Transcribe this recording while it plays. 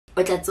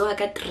o tla tsoa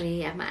ka 3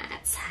 ya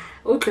matsha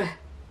utlwa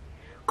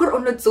kore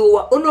ono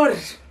tsoa ono re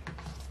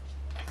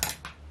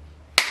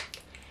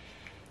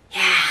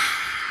yeah,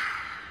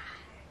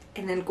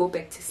 and then go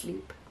back to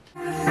sleep.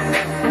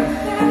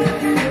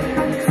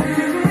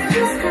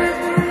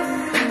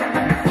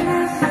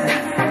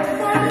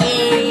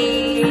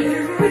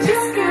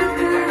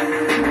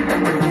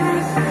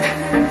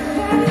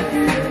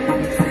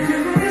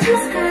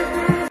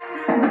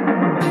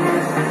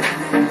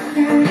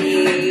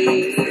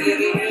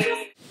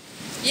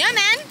 Yeah,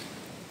 man.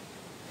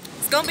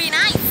 It's gonna be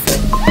nice.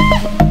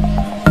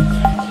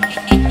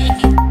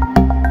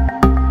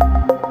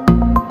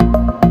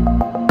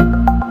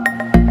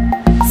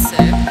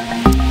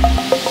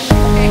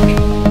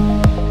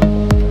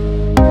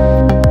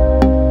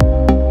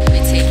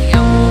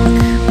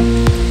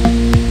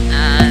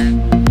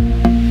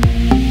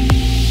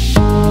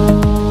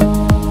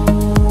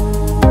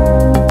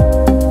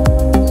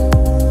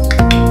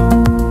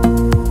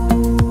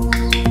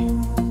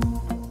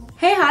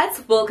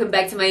 Welcome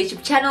back to my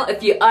YouTube channel.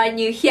 If you are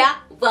new here,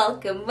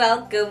 welcome,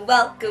 welcome,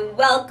 welcome,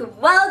 welcome,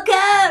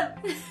 welcome.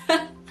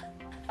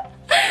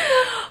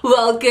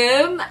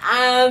 Welcome.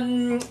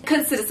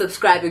 Consider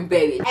subscribing,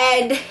 baby,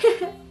 and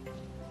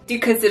do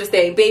consider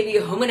staying, baby.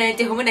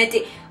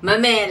 Homanante,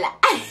 mamela.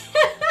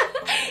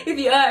 If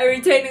you are a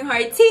returning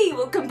hearty,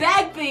 welcome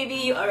back, baby.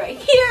 You are right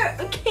here,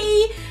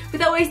 okay?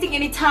 Without wasting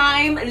any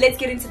time, let's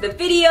get into the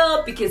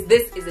video because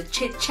this is a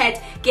chit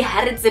chat.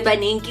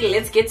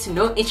 Let's get to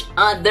know each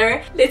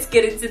other. Let's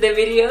get into the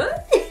video.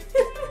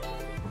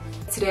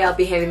 Today I'll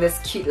be having this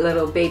cute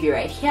little baby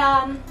right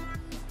here.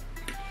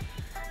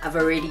 I've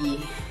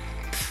already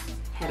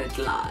had a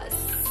glass.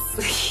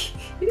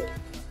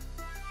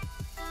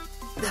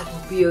 That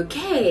will be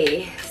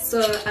okay.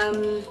 So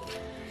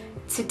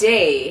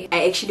today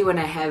I actually want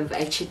to have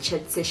a chit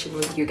chat session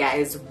with you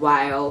guys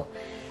while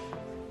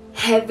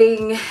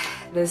having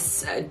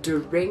this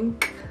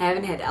drink. I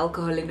haven't had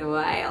alcohol in a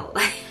while.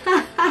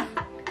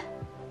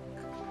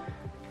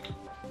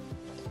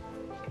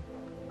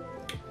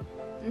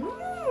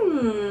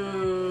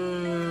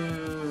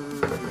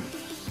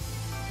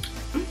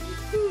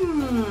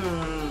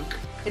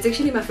 It's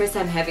actually my first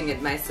time having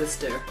it. My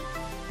sister,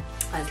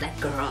 I was like,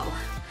 girl,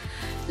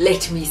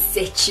 let me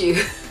set you.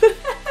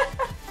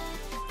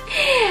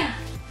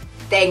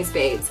 Thanks,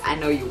 babes, I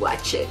know you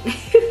watch it.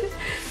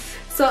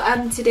 So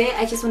today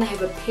I just want to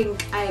have a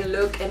pink eye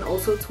look and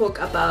also talk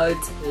about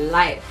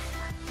life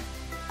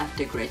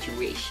after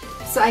graduation.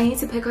 So I need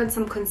to pick on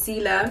some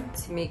concealer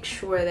to make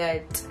sure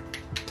that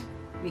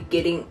we're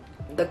getting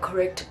the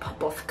correct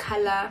pop of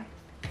color.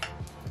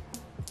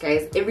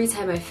 Guys, every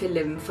time I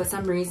film, for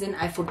some reason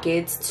I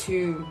forget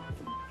to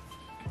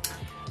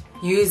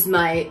use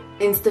my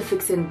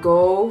Instafix and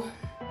Go.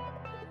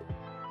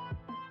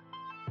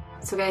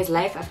 So guys,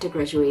 life after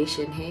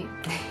graduation, hey?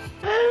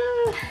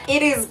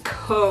 It is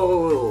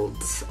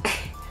cold.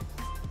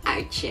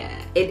 Ouch,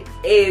 yeah. It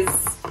is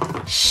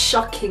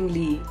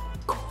shockingly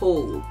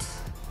cold.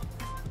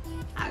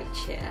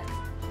 Ouch, yeah.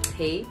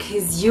 Hey,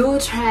 because you'll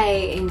try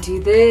and do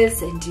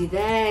this and do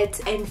that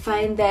and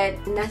find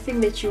that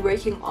nothing that you're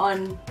working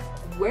on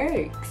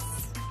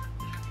works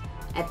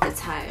at the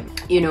time,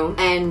 you know.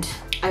 And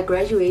I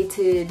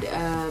graduated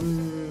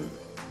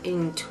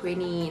in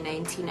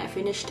 2019. I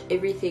finished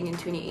everything in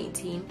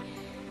 2018.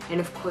 And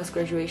of course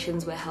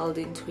graduations were held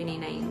in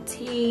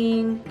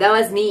 2019. That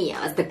was me,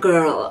 I was the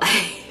girl.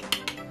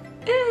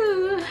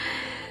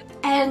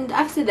 And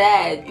after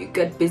that you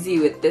got busy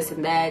with this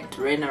and that,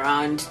 ran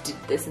around, did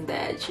this and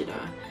that, you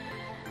know.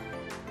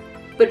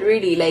 But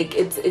really, like,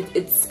 it's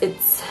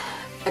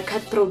a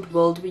cutthroat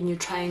world when you're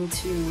trying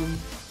to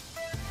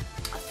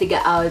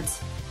figure out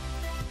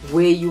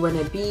where you want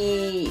to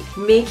be.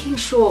 Making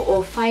sure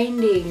or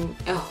finding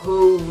a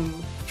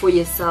home for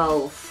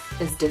yourself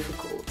is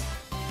difficult.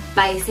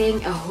 By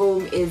saying a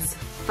home is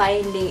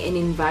finding an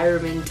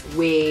environment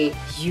where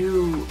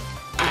you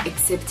are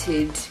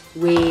accepted,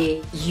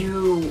 where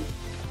you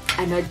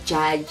are not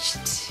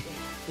judged,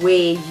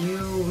 where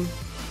you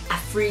are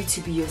free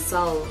to be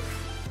yourself.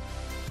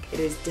 It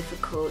is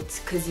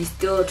difficult because you're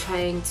still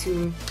trying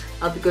to...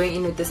 I'll be going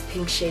in with this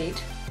pink shade.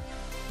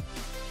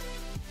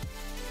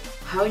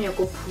 How you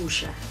go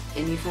push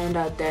and you find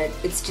out that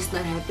it's just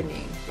not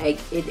happening. Like,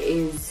 it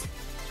is.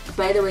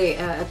 By the way,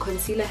 a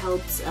concealer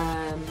helps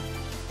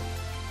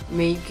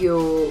make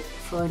your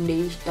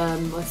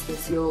foundation, what's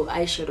this, your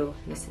eyeshadow,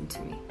 listen to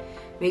me,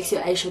 makes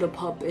your eyeshadow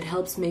pop. It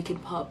helps make it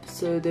pop.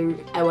 So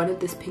I wanted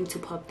this pink to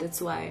pop,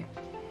 that's why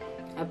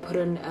I put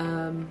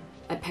on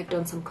I packed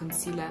on some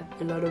concealer,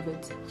 a lot of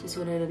it. Just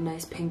wanted a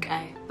nice pink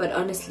eye. But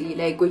honestly,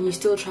 like, when you're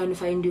still trying to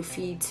find your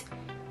feet,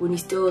 when you're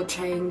still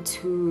trying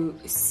to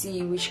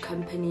see which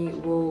company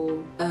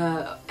will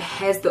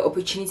has the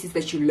opportunities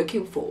that you're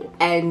looking for,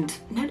 and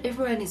not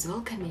everyone is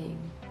welcoming,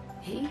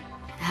 hey?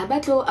 How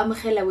about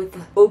amkhela with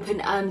open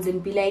arms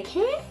and be like,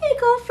 hey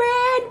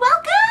girlfriend,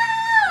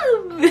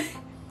 welcome?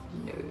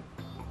 No.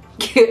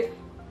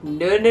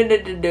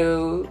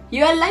 No.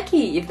 You are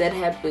lucky if that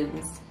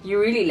happens.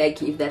 You're really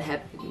lucky if that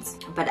happens.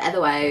 But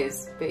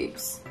otherwise,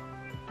 babes,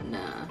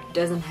 nah, it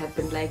doesn't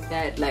happen like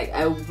that. Like,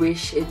 I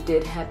wish it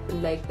did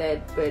happen like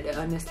that, but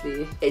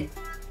honestly, it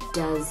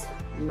does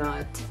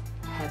not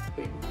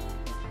happen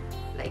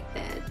like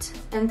that.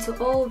 And to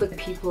all the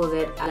people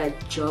that are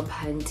job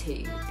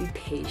hunting, be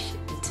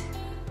patient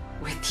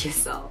with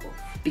yourself,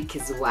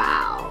 because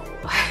wow.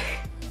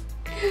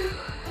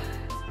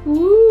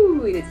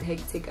 Woo, it is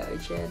hectic out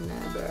here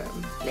now, bro.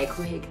 Like,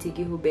 who hectic,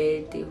 who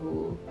bad,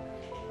 who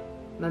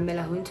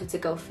mamela who into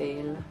take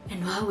fail.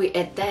 And while we're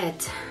at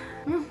that,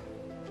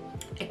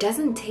 it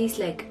doesn't taste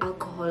like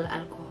alcohol,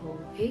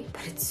 hey?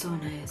 But it's so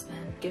nice,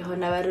 man.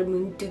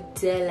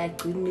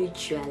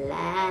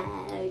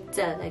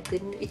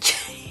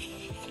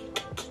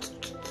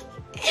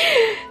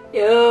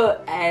 Yo,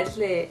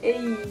 Ashley,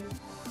 hey.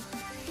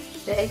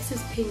 The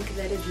excess pink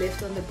that is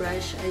left on the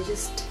brush, I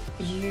just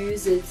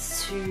use it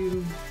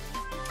to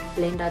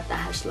blend out the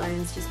hash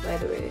lines, just by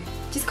the way.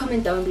 Just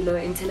comment down below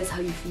and tell us how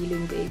you're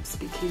feeling, babes,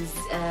 because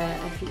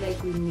I feel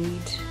like we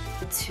need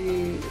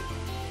to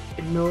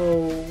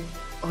know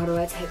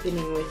what's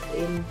happening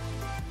within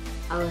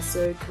our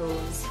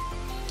circles.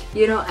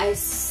 You know, I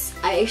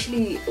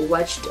actually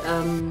watched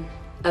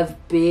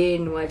I've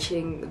been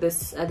watching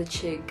this other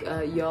chick,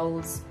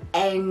 Y'all's,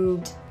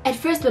 and at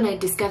first when I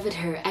discovered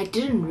her, I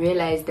didn't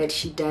realize that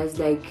she does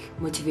like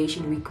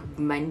motivation week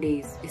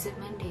Mondays. Is it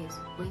Mondays?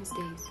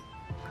 Wednesdays?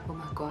 Oh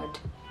my god.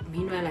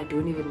 Meanwhile, I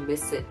don't even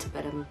miss it,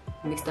 but I'm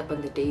mixed up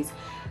on the days.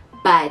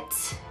 But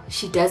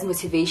she does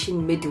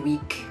motivation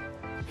midweek.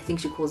 I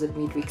think she calls it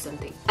midweek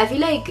something. I feel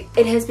like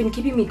it has been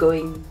keeping me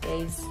going,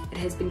 guys. It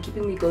has been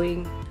keeping me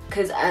going,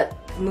 because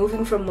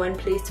moving from one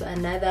place to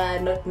another,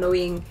 not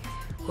knowing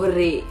what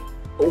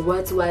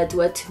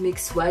to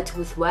mix what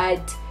with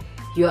what.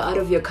 You're out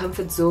of your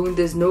comfort zone.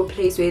 There's no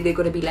place where they're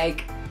gonna be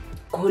like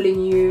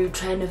calling you,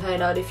 trying to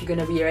find out if you're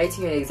gonna be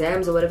writing your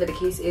exams or whatever the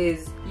case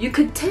is. You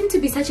could tend to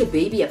be such a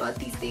baby about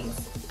these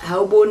things.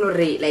 How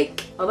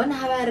like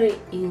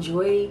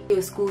enjoy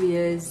your school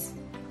years.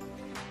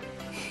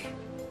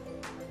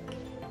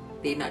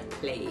 They're not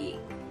playing.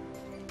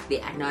 They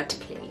are not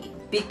playing.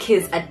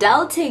 Because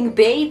adulting,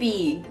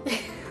 baby.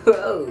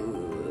 Whoa,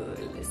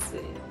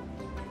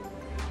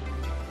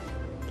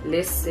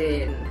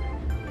 listen,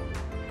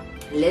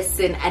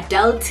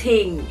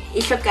 adulting.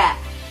 Ishoka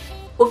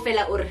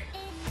ufela ur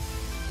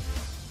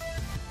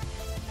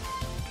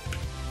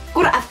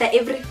after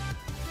every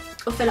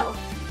ufela.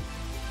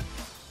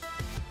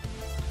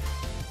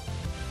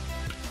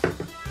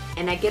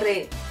 And I get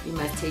it, you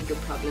must take your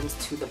problems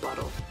to the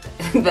bottle.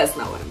 That's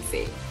not what I'm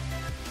saying.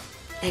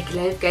 Like,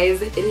 life,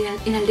 guys,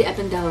 in a day up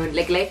and down.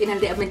 Like, life in a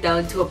day up and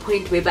down to a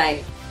point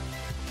whereby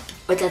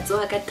and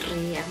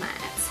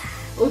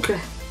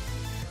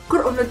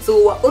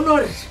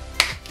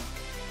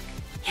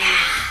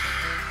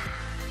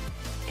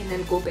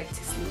then go back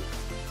to sleep.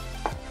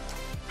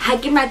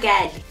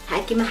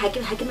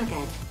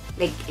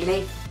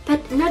 Like,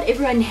 but not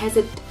everyone has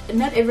it.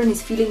 Not everyone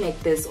is feeling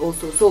like this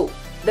also. So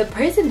the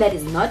person that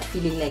is not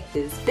feeling like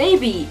this,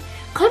 baby,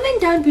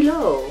 comment down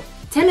below.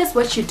 Tell us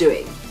what you're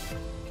doing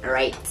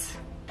right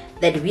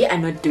that we are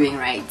not doing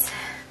right.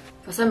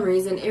 For some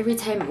reason, every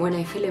time when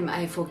I film,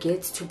 I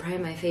forget to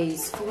prime my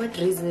face. For what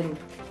reason?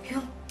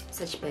 Phew,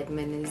 such bad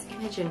manners.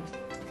 Imagine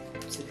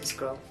to this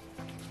girl.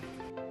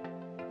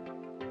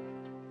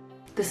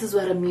 This is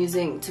what I'm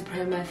using to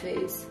prime my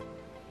face.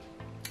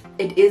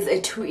 It is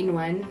a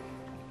 2-in-1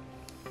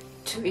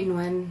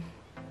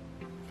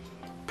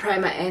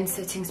 primer and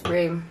setting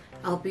spray.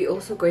 I'll be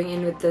also going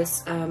in with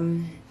this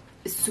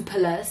Super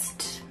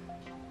Lust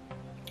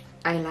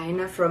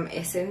eyeliner from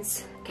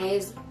Essence.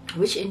 Guys,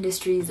 which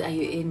industries are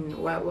you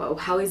in? Wow,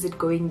 how is it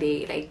going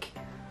there? Like,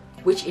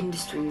 which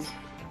industries?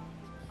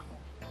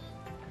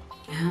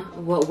 Huh?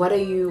 What are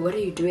you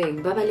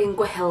doing?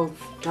 Babalingwa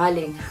Health,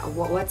 darling,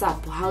 what's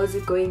up? How is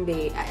it going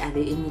there? Are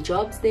there any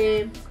jobs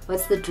there?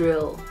 What's the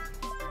drill?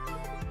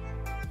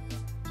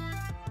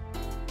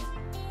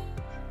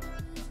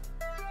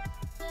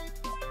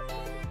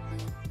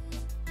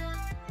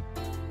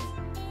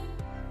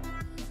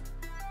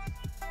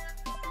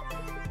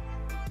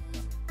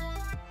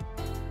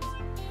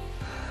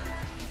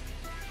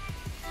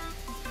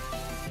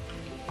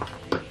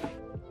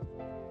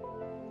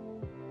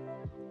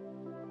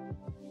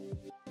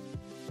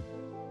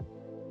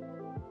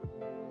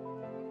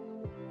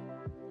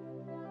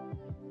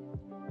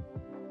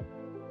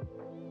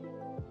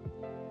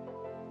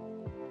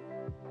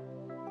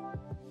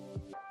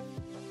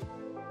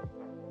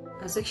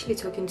 I was actually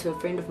talking to a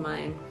friend of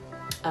mine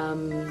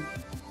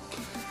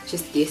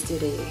just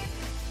yesterday,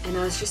 and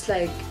I was just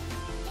like,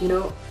 you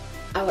know,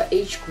 our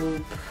age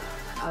group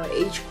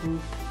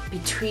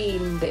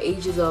between the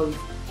ages of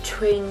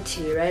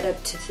 20 right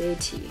up to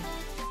 30,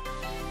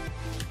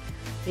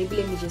 maybe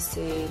let me just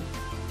say,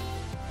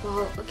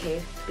 well,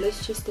 okay,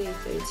 let's just say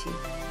 30,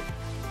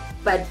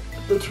 but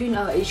between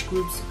our age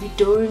groups we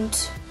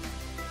don't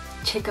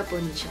check up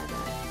on each other,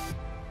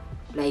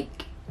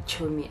 like,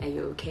 Chomi, are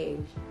you okay?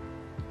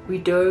 We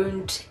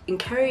don't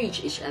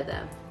encourage each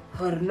other,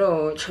 or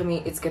no,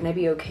 Chomi, it's gonna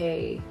be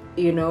okay.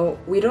 You know,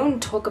 we don't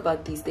talk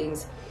about these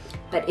things.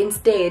 but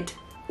instead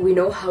we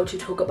know how to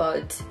talk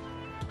about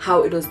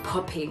how it was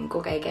popping,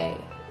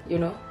 you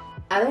know.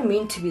 I don't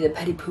mean to be the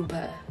party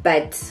pooper,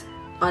 but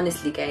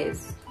honestly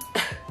guys,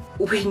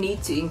 we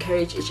need to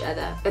encourage each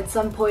other. At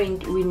some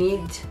point we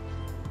need,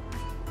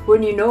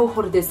 when you know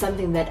there's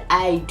something that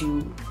I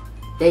do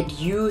that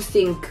you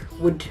think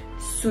would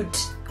suit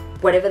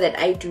whatever that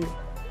I do,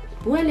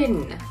 well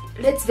then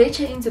let's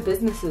venture into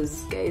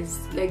businesses, guys.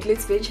 Like,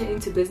 let's venture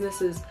into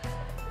businesses.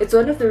 It's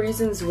one of the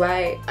reasons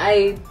why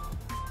I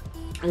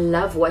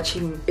love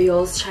watching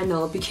Ayol's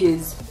channel,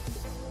 because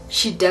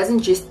she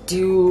doesn't just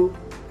do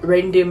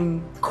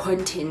random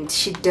content,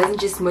 she doesn't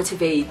just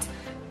motivate,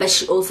 but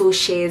she also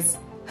shares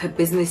her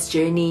business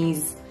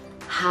journeys,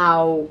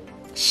 how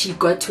she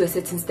got to a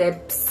certain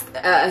step.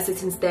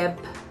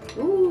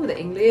 Ooh, the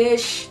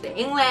English,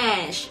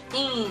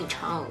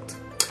 child.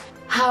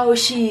 How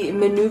she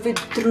maneuvered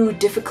through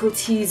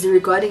difficulties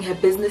regarding her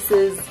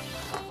businesses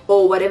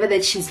or whatever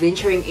that she's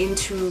venturing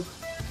into.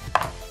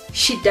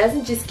 She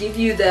doesn't just give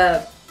you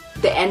the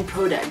end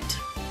product.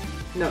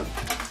 No,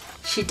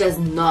 she does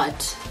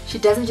not. She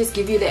doesn't just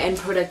give you the end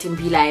product and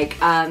be like,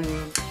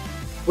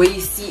 where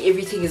you see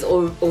everything is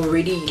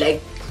already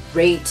like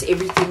great,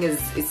 everything is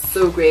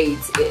so great.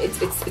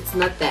 It's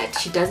not that.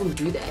 She doesn't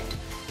do that.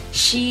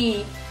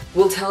 She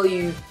will tell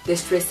you the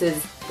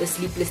stresses, the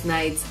sleepless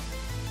nights,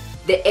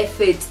 the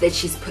effort that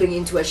she's putting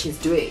into what she's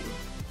doing,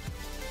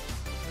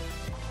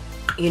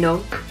 you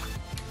know.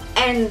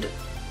 And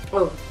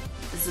oh,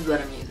 this is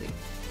what I'm using,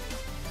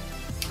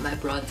 my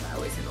bronzer. I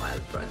always in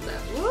wild bronzer.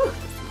 Woo,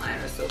 mine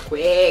are so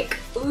quick.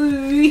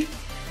 Ooh.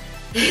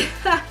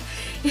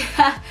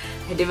 Yeah,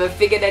 I never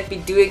figured I'd be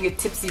doing a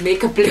tipsy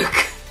makeup look.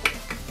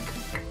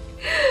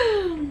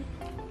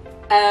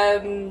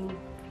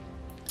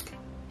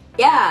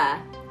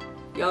 Yeah,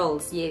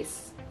 y'alls,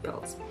 yes,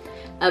 y'alls.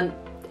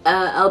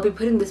 I'll be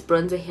putting this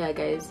bronzer here,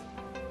 guys.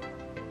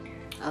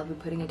 I'll be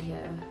putting it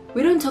here.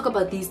 We don't talk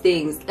about these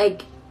things.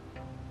 Like,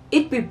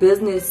 it be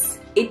business,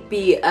 it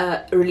be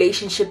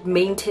relationship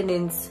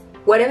maintenance,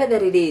 whatever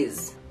that it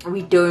is,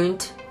 we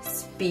don't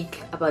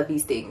speak about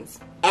these things.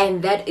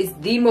 And that is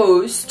the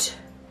most,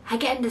 I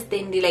can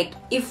understand it. Like,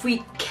 if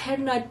we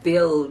cannot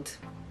build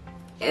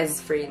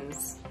as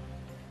friends,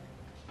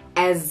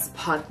 as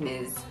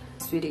partners,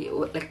 sweetie,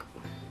 like,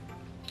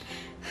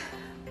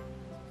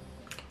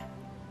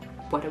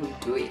 what are we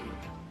doing?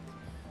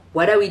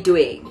 What are we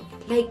doing?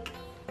 Like,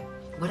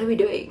 what are we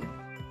doing?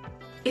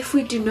 If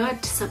we do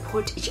not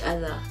support each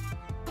other,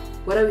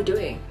 what are we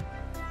doing?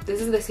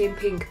 This is the same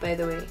pink, by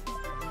the way.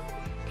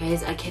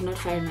 Guys, I cannot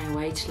find my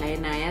white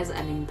liner. Yes,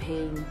 I'm in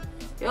pain.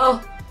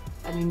 Yo,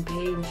 I'm in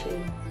pain,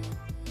 shame.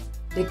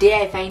 The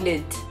day I find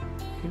it.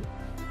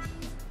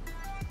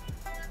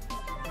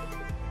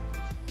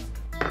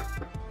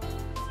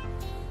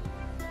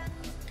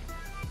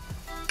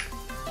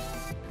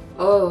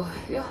 Oh,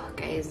 yo,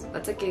 guys,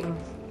 what's a king?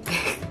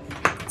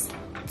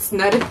 It's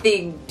not a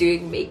thing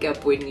doing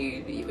makeup when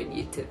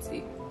you're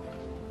tipsy.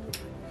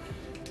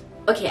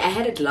 Okay, I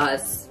had a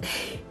glass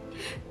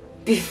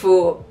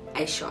before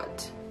I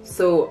shot,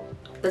 so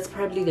that's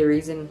probably the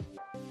reason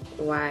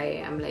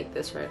why I'm like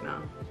this right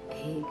now.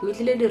 Which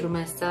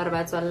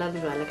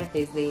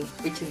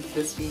is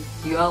this week.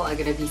 You all are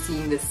gonna be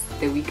seeing this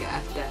the week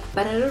after,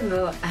 but I don't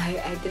know.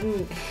 I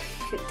didn't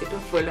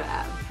follow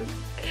up.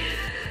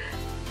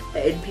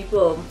 And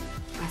people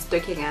are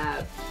stocking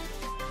up.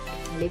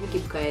 Let me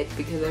keep quiet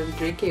because I'm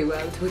drinking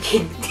while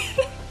talking.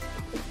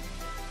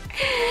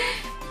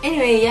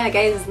 Anyway, yeah,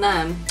 guys,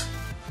 now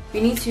we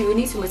need to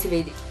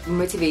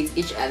motivate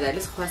each other.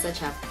 Let's cross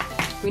that up.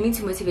 We need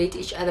to motivate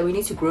each other. We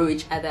need to grow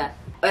each other.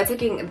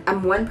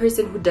 I'm one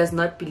person who does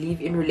not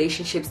believe in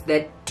relationships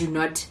that do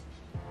not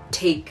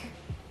take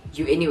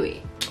you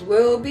anyway.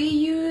 We'll be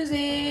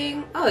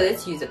using, oh,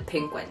 let's use a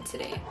pink one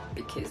today,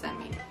 because I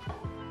mean,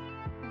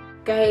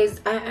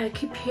 guys, I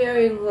keep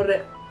hearing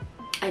what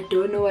I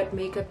don't know what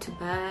makeup to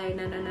buy.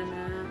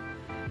 No.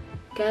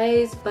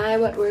 Guys, buy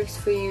what works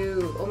for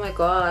you. Oh my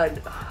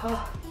god.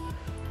 Oh,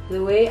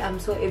 the way I'm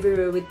so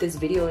everywhere with this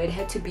video, it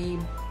had to be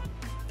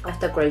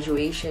after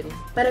graduation.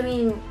 But I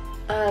mean,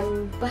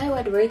 buy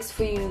what works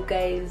for you,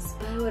 guys.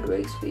 Buy what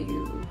works for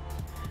you.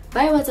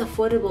 Buy what's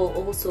affordable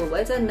also.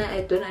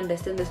 I don't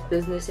understand this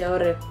business.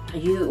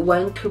 You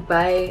want to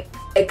buy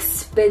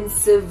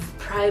expensive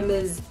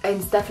primers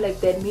and stuff like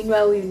that,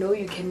 meanwhile you know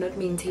you cannot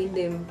maintain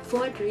them.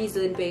 For what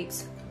reason,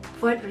 babes?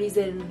 For what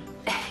reason?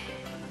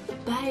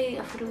 Buy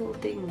affordable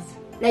things.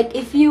 Like,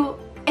 if you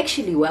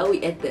actually, while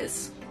we at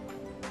this,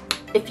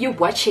 if you're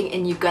watching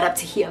and you got up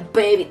to here,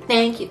 baby,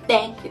 thank you.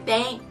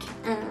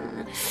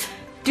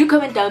 Do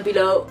comment down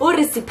below or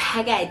is the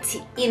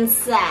pagati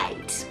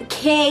inside,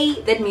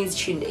 okay? That means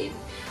tuned in.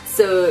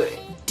 So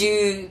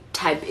do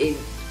type in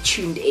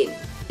tuned in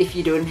if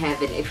you don't have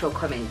an actual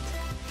comment,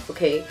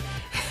 okay?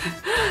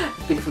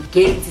 I've been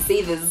forgetting to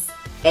say this,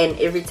 and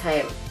every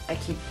time I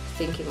keep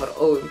thinking,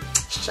 oh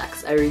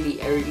shucks, I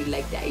really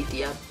like the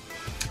idea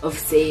of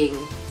saying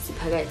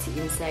sipagati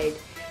inside.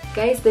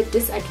 Guys, the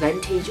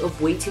disadvantage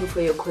of waiting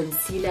for your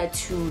concealer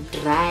to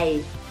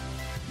dry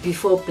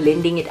before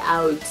blending it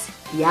out.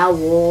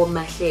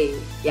 Yawoma,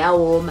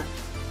 yawoma.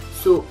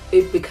 So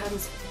it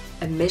becomes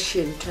a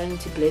mission trying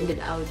to blend it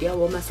out.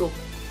 Yawoma. So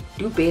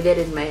do bear that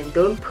in mind.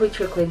 Don't put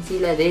your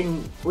concealer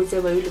then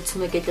whatever you look to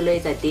make it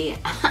later day.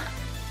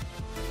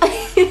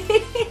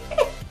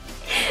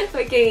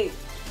 Okay,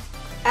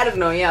 I don't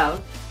know, yeah.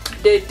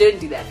 Don't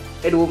do that.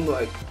 It won't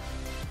work.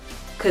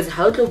 Cause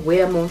how to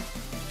wear more?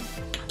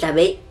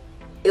 It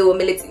will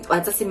make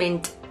what's a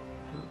cement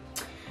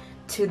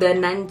to the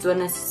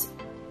non-Zona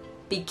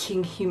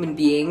speaking human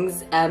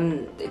beings.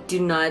 Do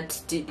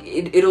not.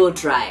 It will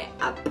dry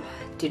up.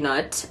 Do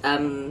not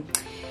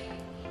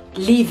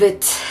leave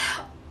it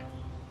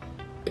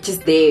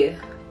just there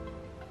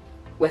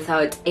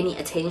without any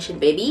attention,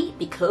 baby,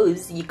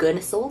 because you're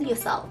gonna soul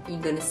yourself.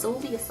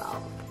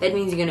 That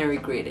means you're gonna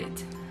regret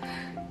it.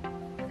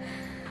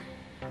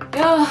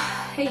 Oh,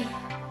 hey.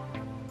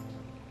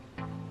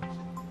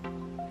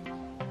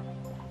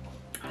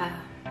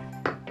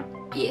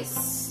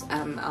 Yes,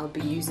 I'll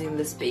be using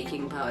this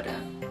baking powder.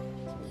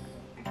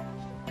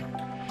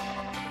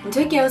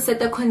 Take out set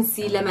the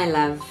concealer, my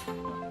love.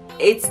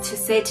 It's to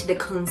set the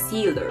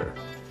concealer.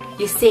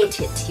 You set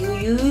it. You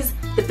use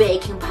the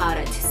baking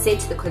powder to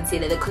set the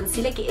concealer. The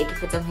concealer,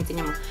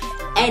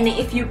 and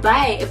if you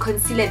buy a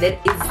concealer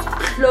that is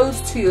close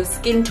to your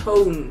skin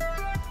tone,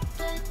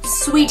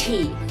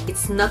 sweetie,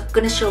 it's not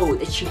gonna show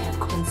that you have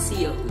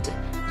concealed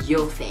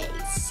your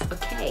face.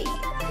 Okay,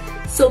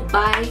 so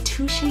buy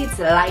 2 shades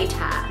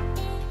lighter.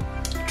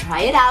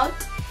 Try it out.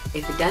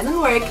 If it doesn't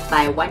work,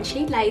 buy 1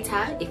 shade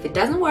lighter. If it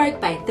doesn't work,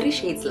 buy 3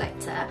 shades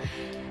lighter.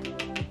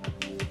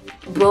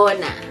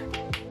 Bona.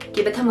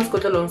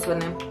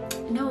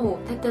 No,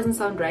 that doesn't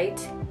sound right.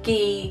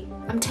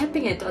 I'm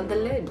tapping it on the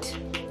lid.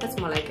 That's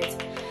more like it.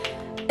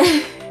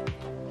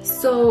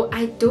 So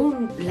I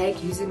don't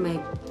like using my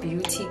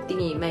beauty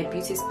thingy, my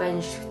beauty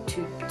sponge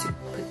to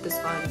put this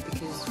on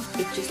because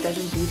it just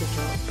doesn't do the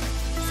job.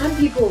 Some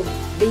people,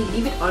 they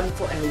leave it on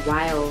for a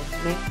while.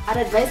 I'd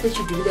advise that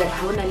you do that.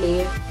 How na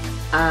lay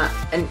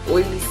an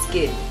oily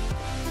skin.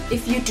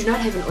 If you do not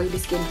have an oily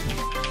skin,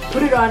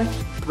 put it on,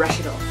 brush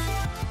it off.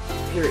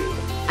 Period.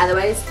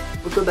 Otherwise,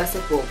 we'll go back to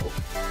vocal.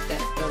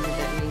 That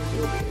means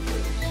you'll be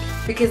good.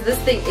 Because this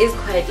thing is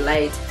quite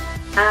light.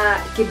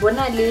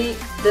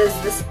 There's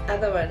this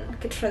other one,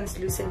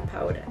 translucent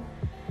powder.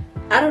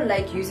 I don't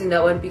like using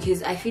that one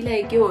because I feel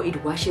like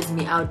it washes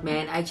me out,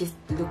 man. I just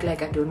look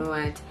like I don't know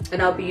what.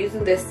 And I'll be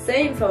using the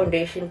same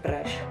foundation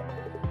brush.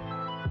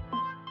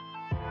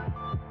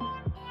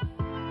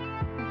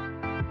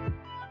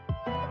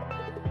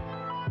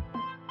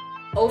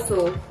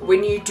 Also,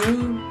 when you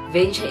do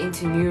venture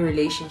into new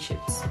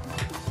relationships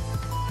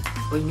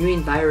or new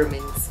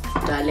environments,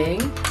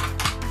 darling,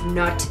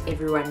 not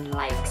everyone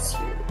likes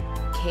you.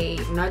 Okay,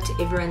 not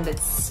everyone that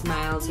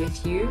smiles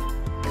with you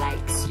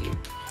likes you.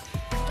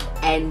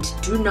 And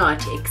do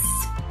not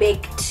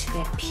expect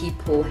that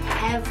people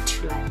have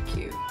to like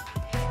you.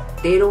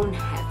 They don't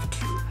have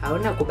to.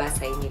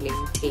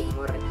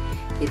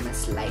 They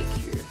must like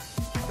you.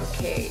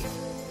 Okay,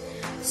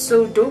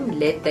 so don't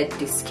let that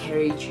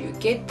discourage you.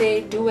 Get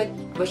there, do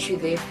what you're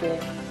there for.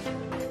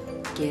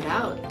 Get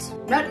out.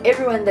 Not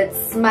everyone that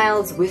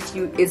smiles with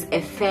you is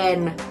a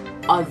fan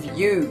of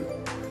you,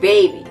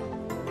 baby.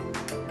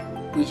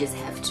 We just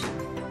have to.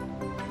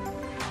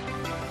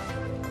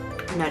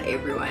 Not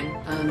everyone.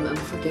 I'm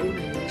forgetting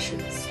my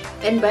lashes.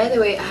 And by the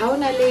way, how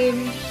na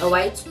lame a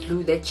white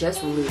glue that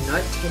just will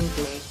not turn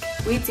black.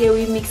 We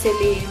mix a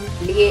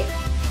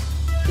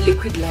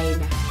liquid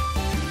liner.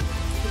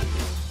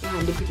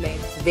 Yeah, liquid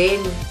liner.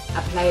 Then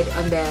apply it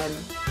on the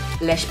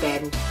lash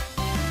band.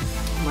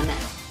 Mona.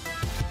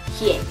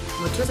 Here.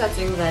 Motho sa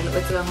tseng rana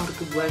o tseba hore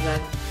ke bua jang.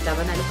 Da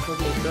bana le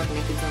problem le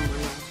hore ke tsa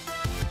mona.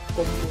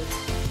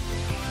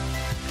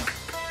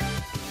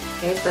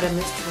 Guys, but I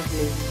miss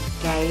traveling.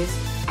 Guys,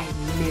 I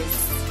miss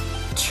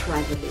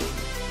traveling.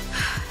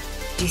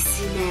 I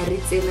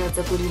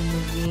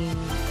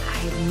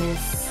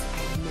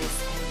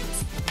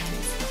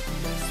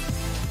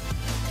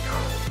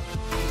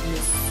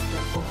miss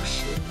the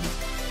ocean.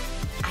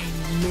 I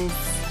miss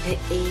the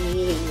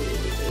air.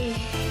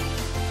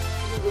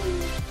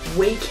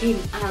 Waking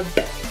up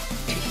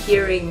to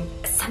hearing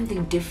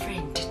something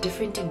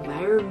different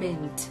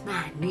environment.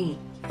 Mani.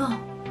 Oh.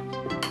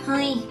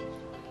 Hi.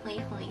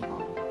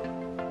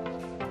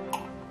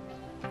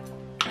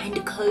 And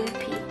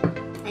Kopi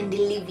and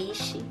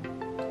Livishi.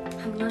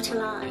 I'm not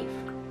alive.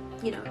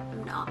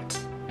 I'm not.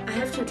 I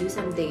have to do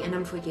something and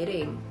I'm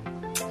forgetting.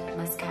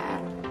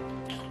 Mascara.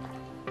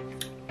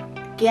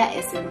 Gear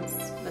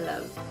Essence, my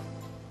love.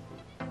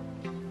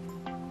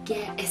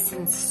 Gear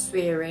Essence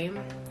swearing.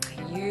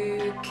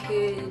 You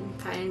can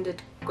find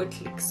it.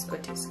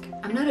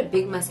 I'm not a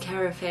big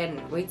mascara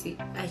fan. Wait,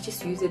 I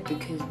just use it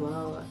because,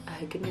 well,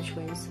 I get no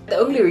choice. The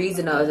only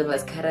reason I was a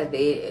mascara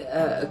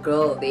a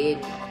girl then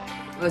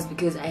was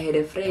because I had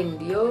a friend.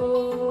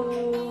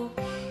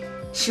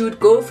 She would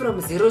go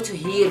from 0 to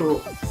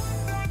hero.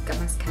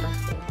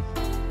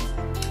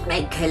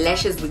 Like her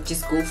lashes would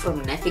just go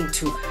from nothing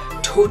to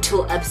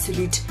total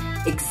absolute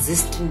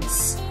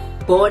existence.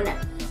 Bona.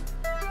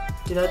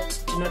 Do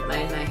not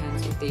mind my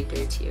hands if they're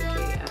dirty,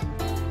 okay?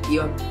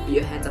 Your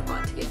hands are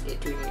bound to get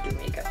dirty when you do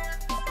makeup.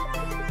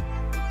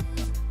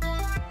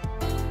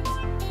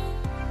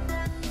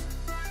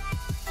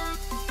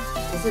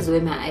 This is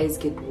where my eyes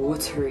get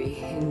watery,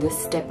 in this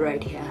step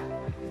right here.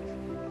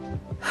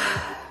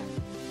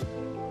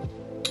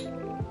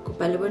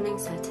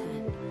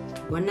 Saturn.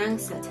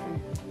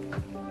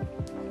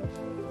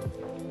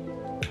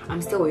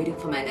 I'm still waiting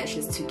for my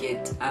lashes to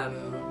get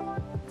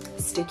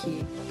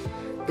sticky.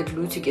 The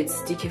glue to get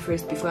sticky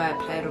first before I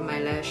apply it on my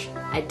lash.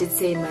 I did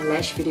say in my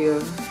lash video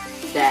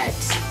that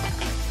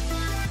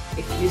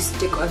if you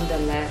stick on the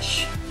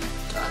lash,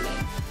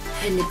 darling,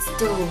 and it's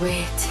still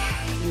wet,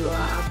 you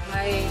are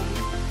applying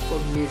for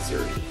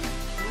misery.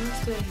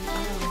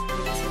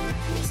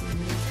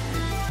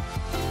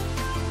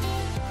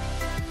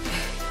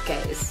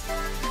 Guys,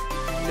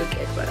 look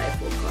at what I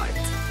forgot.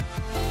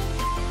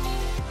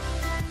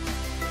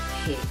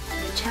 Hey,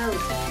 the child,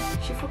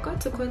 she forgot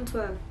to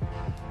contour.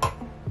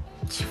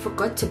 She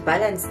forgot to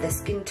balance the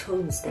skin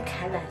tones, the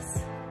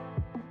colors.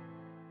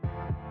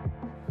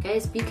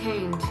 Guys, be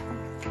kind.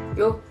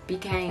 Yo, be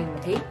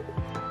kind, hey?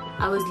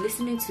 I was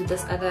listening to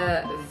this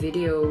other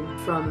video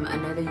from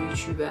another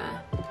YouTuber.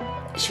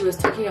 She was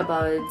talking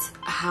about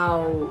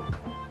how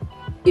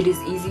it is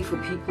easy for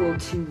people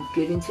to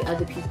get into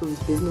other people's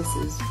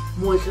businesses.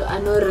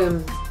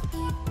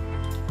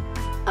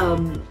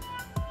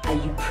 Are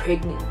you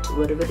pregnant?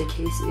 Whatever the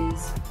case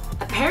is.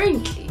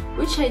 Apparently,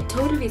 which I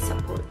totally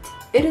support.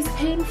 It is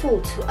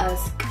painful to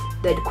ask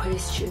that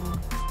question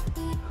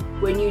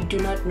when you do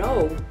not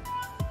know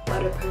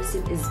what a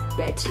person is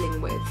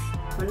battling with.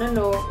 Wanna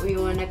know, you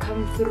wanna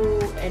come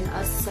through and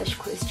ask such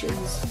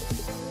questions.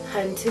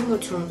 They've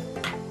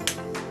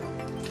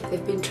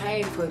been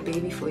trying for a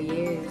baby for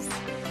years.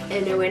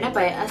 And when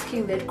by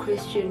asking that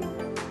question,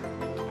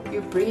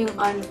 you're bringing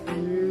on a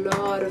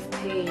lot of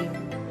pain.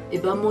 Do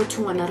not.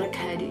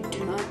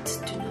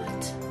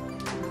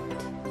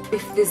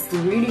 If there's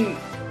really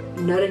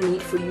not a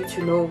need for you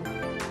to know,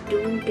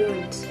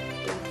 don't.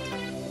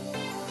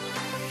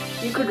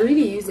 You could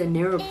really use a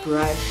narrow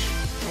brush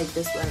like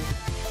this one,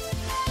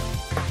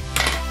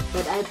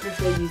 but I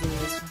prefer using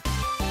this one.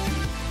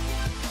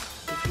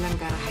 If you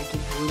got a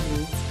hiking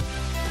room,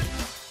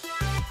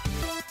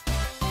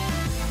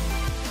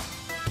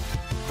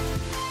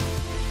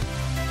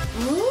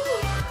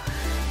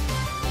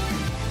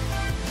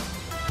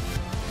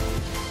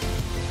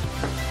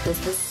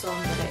 there's this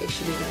song that I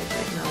actually like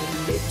right now.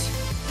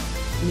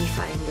 Let me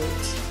find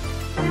it.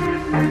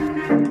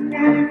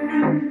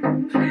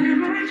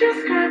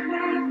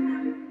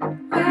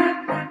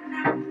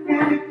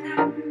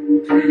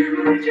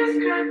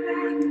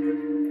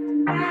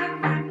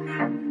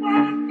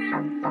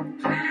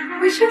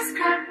 We just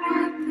got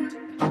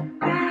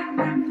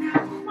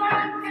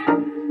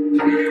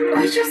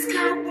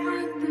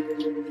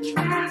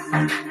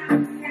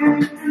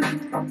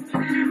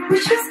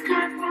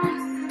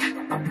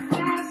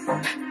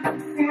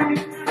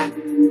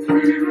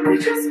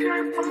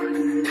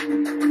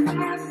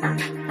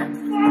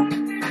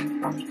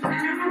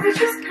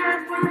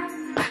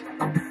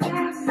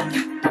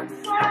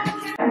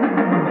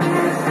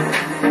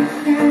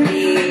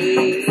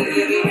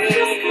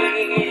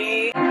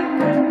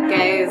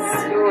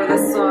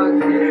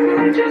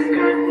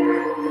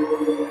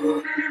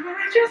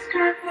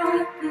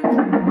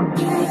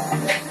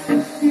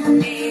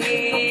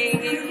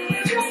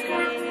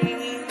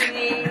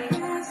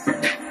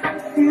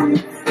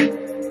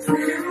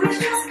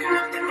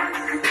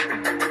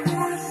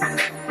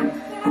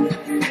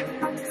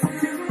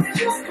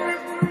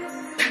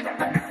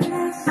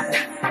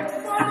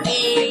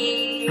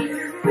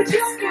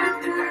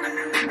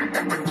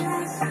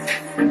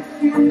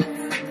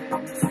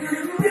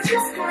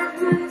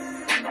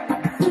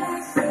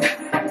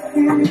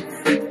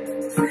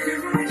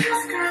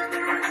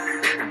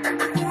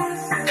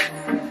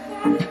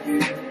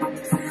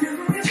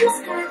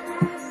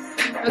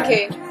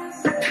Okay,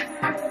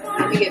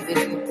 let me get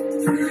busy.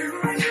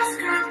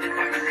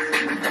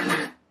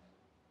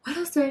 What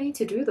else do I need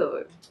to do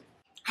though?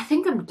 I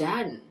think I'm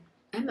done.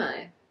 Am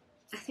I?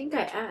 I think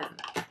I am.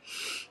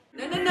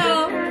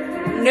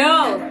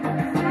 No!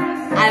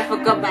 I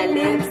forgot my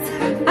lips.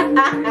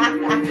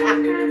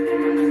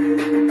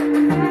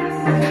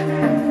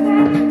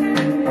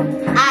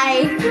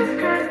 I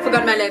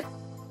forgot my lips.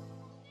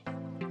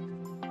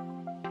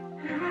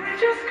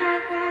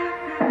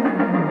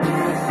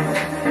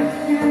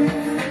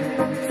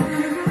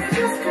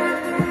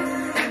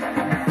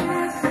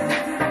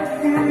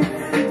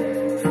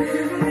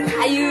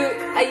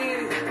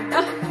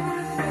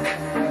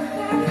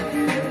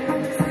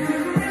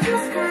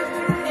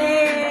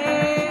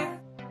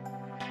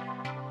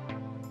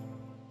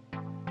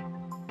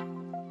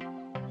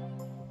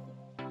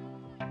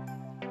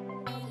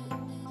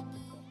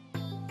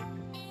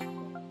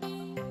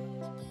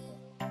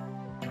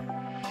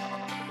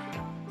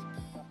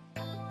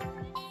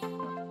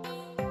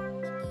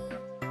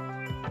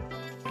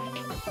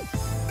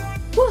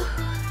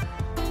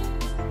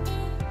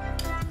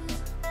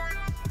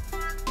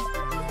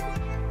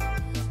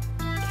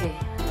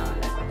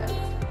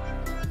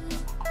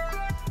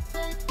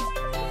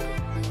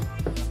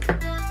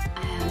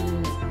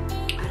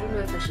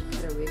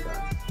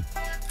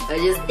 So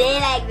just stay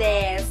like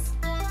this.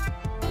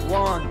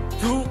 1,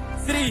 2,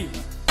 3.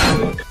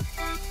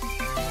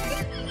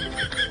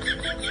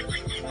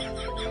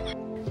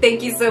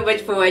 Thank you so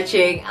much for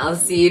watching. I'll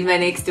see you in my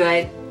next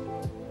one.